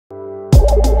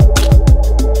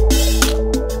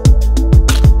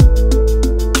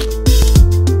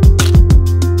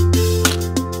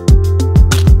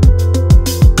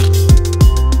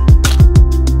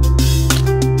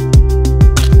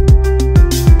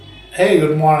Hey,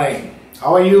 good morning.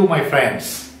 How are you, my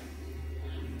friends?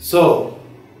 So,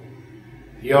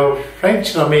 your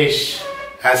French Ramesh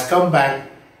has come back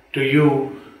to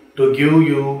you to give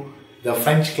you the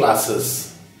French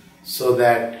classes so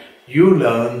that you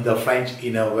learn the French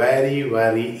in a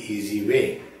very easy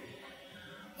way.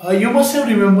 You must have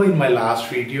remembered in my last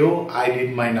video, I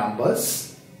did my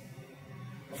numbers.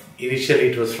 Initially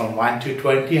it was from 1 to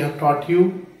 20 I have taught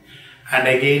you. And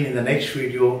again in the next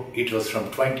video, it was from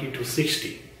 20 to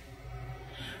 60.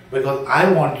 Because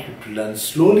I want you to learn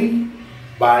slowly,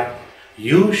 but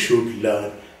you should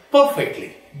learn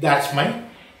perfectly. That's my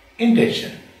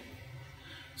intention.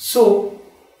 So,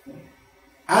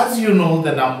 as you know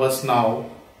the numbers now,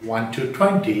 1 to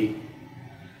 20.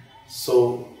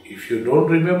 So, if you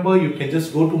don't remember, you can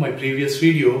just go to my previous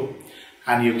video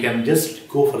and you can just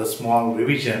go for a small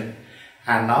revision.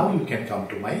 And now you can come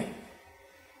to my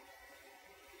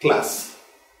class.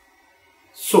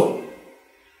 So,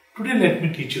 today let me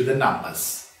teach you the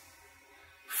numbers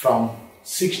from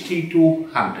 60 to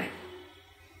 100.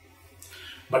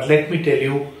 But let me tell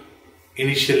you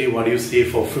initially what you say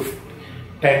for 50,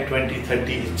 10, 20,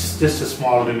 30. It's just a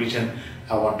small revision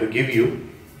I want to give you.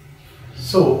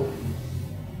 So,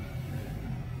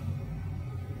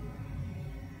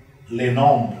 les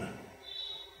nombres,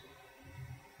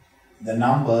 the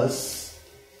numbers,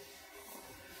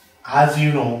 as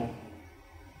you know,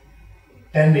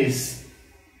 10 is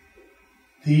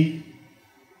the,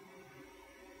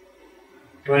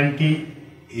 20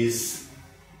 is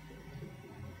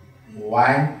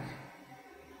 1,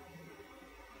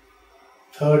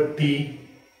 30,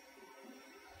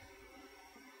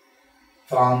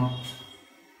 30,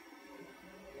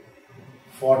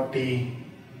 40, 40,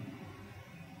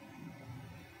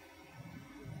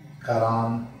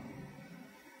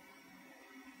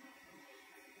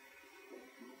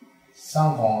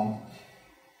 50,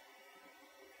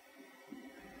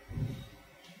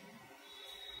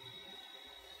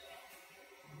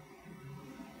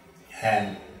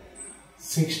 and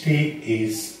 60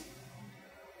 is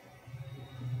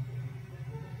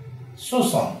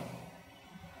 60.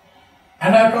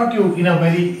 And I taught you in a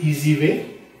very easy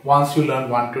way. Once you learn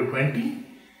 1 to 20,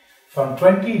 from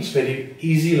 20 it's very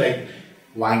easy, like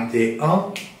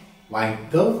 21,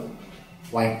 22, 23,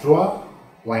 24,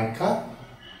 25,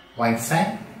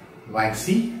 26,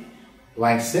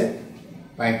 27,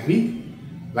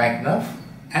 28, 29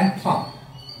 and 30.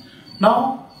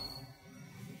 Now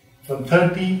from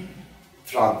 30,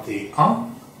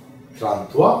 31,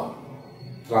 32,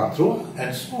 33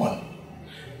 and so on.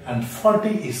 And 40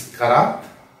 is 40,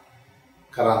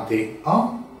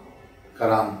 41,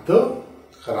 42,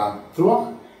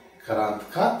 43,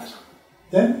 44,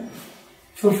 then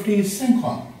 50 is 50.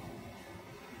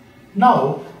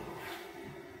 Now,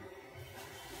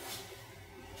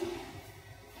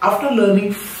 after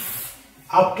learning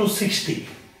up to 60,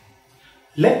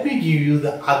 let me give you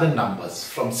the other numbers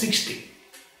from 60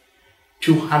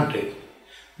 to 100.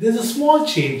 There's a small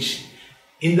change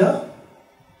in the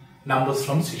numbers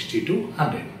from 60 to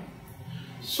 100.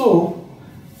 So,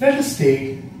 let us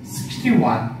take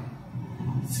 61,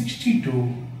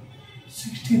 62,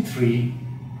 63,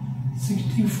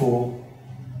 64,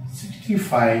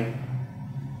 65,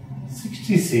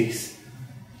 66,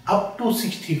 up to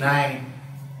 69.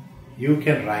 You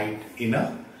can write in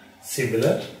a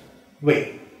similar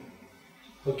way.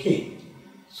 Okay,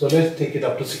 so let's take it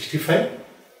up to 65.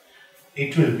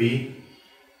 It will be,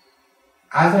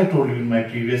 as I told you in my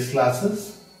previous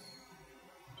classes,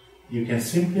 you can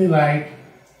simply write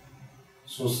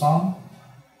 60,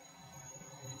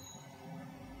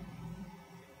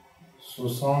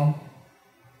 60,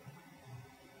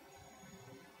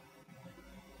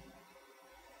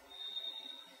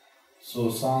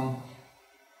 60,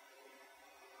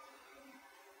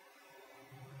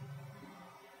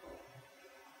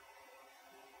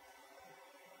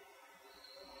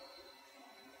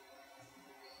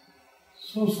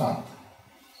 60.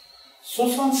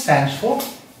 60 stands for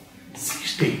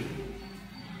 60.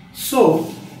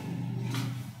 So,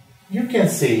 you can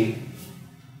say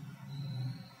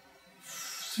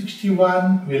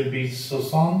 61 will be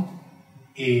 60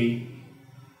 et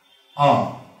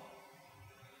 1,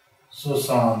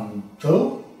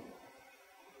 62,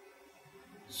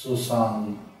 63,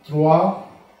 64,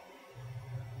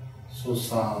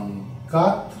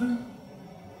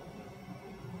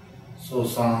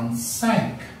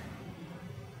 65.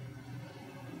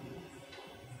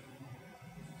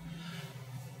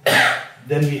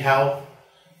 Then we have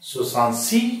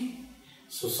 66,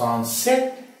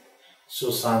 67,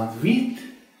 68,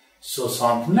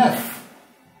 69.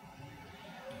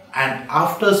 And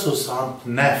after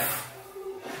 69,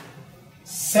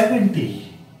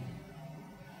 70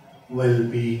 will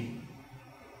be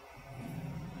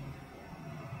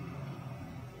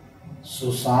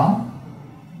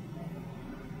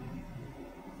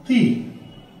 60.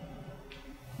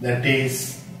 That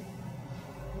is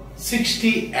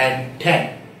 60 and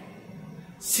 10.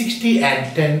 60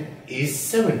 and 10 is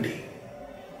 70.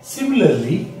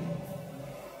 Similarly,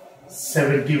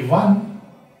 71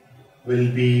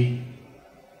 will be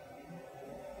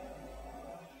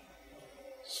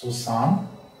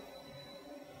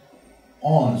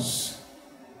 71.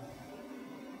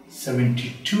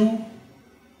 72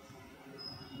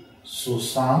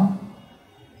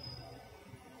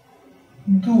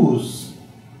 72.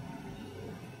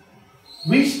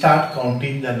 We start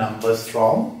counting the numbers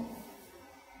from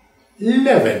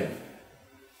 11.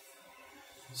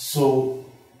 So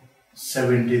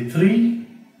 73,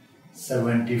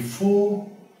 74,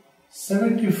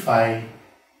 75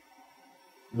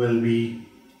 will be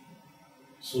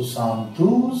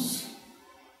 72,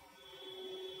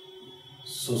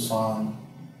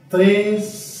 73,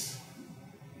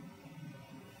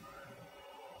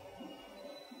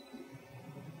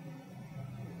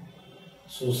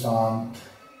 74,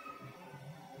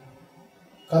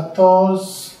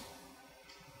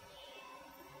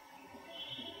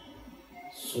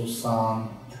 75.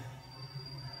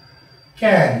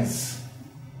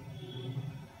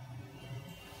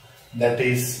 That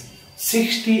is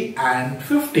 60 and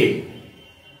 50.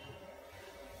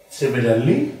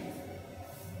 Similarly,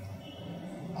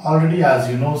 already as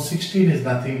you know, 16 is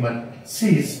nothing but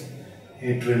C's.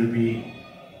 It will be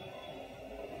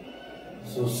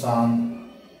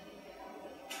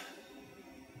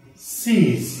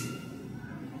 76,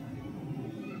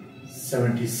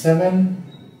 77,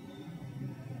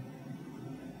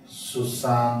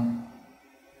 77,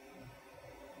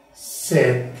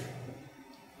 78,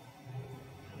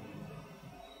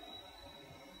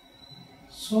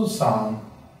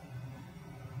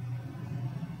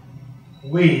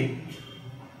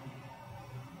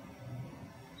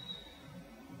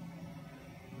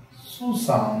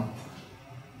 79.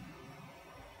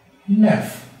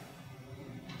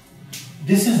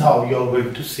 This is how you are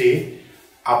going to say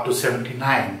up to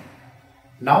 79.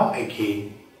 Now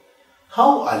again,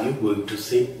 how are you going to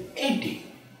say 80?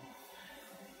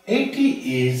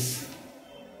 80 is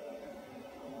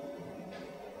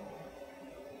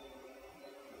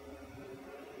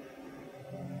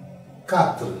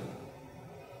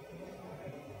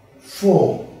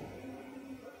 4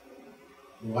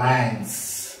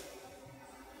 vans.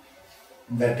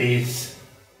 That is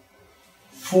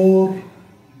 4.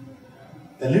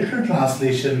 The literal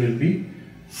translation will be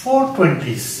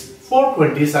 420s.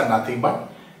 420s are nothing but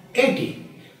 80.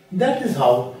 That is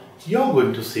how you are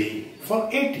going to say for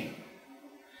 80.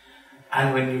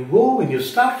 And when you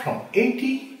start from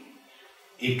 80,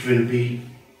 it will be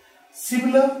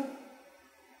similar.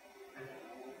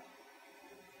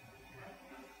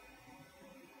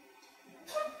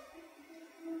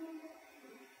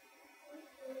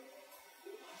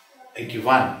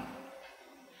 81,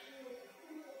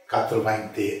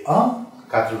 81,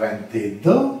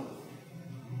 82,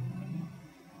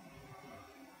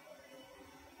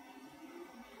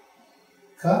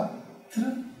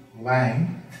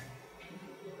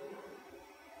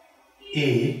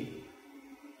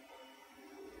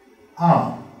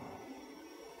 81.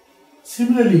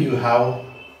 Similarly, you have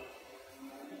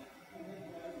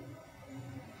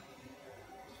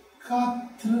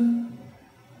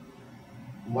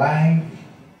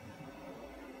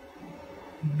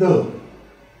 82.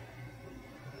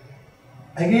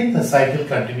 Again the cycle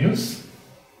continues.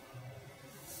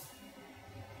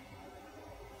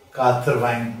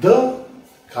 82,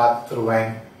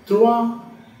 83, 84,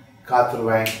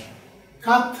 85,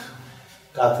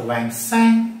 86,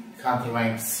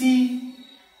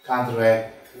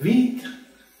 87, 88,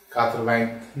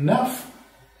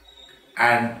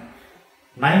 and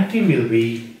 90 will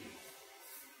be,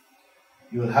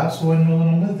 you will have so many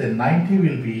numbers, then 90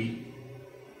 will be,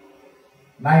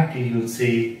 90 you will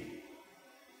say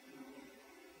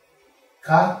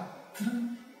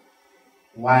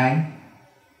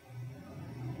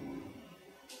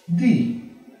 90.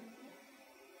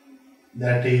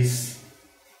 That is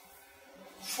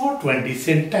 420s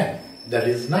and 10. That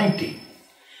is 90.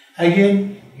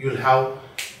 Again you will have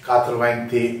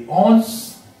 91,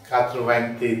 92,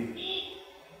 93,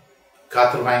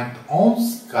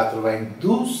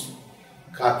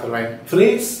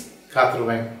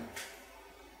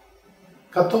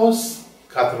 94,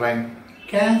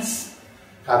 95,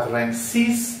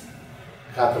 96,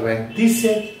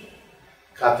 97,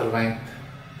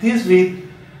 98,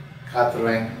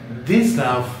 99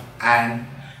 and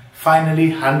finally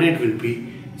 100 will be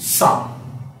sum.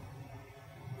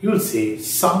 You will say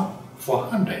sum for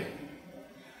 100.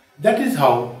 That is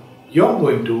how you are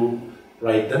going to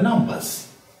write the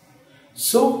numbers.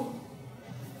 So,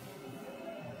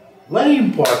 very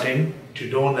important to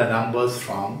know the numbers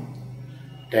from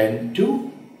 10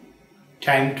 to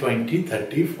 10, 20,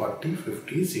 30, 40,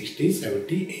 50, 60,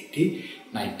 70, 80,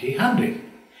 90, 100.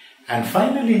 And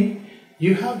finally,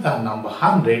 you have the number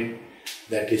 100,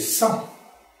 that is sum.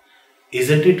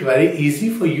 Isn't it very easy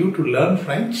for you to learn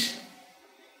French?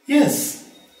 Yes.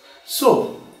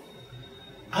 So,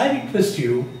 I request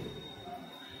you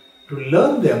to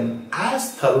learn them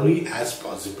as thoroughly as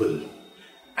possible.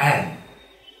 And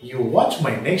you watch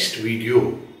my next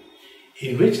video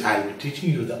in which I will be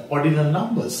teaching you the ordinal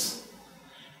numbers.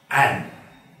 And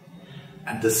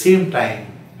at the same time,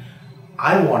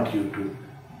 I want you to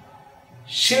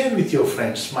share with your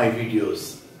friends my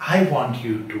videos. I want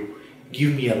you to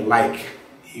give me a like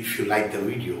if you like the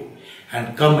video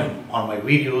and comment on my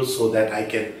videos so that I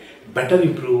can better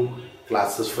improve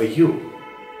classes for you.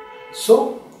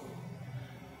 So,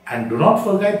 and do not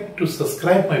forget to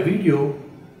subscribe my video,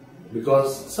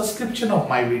 because subscription of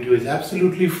my video is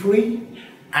absolutely free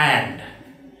and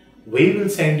we will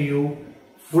send you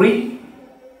free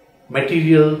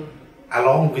material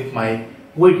along with my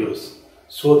videos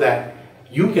so that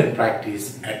you can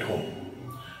practice at home.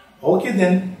 Okay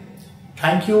then,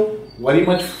 thank you very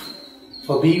much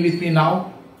for being with me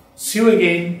now. See you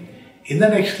again in the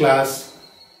next class.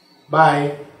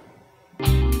 Bye.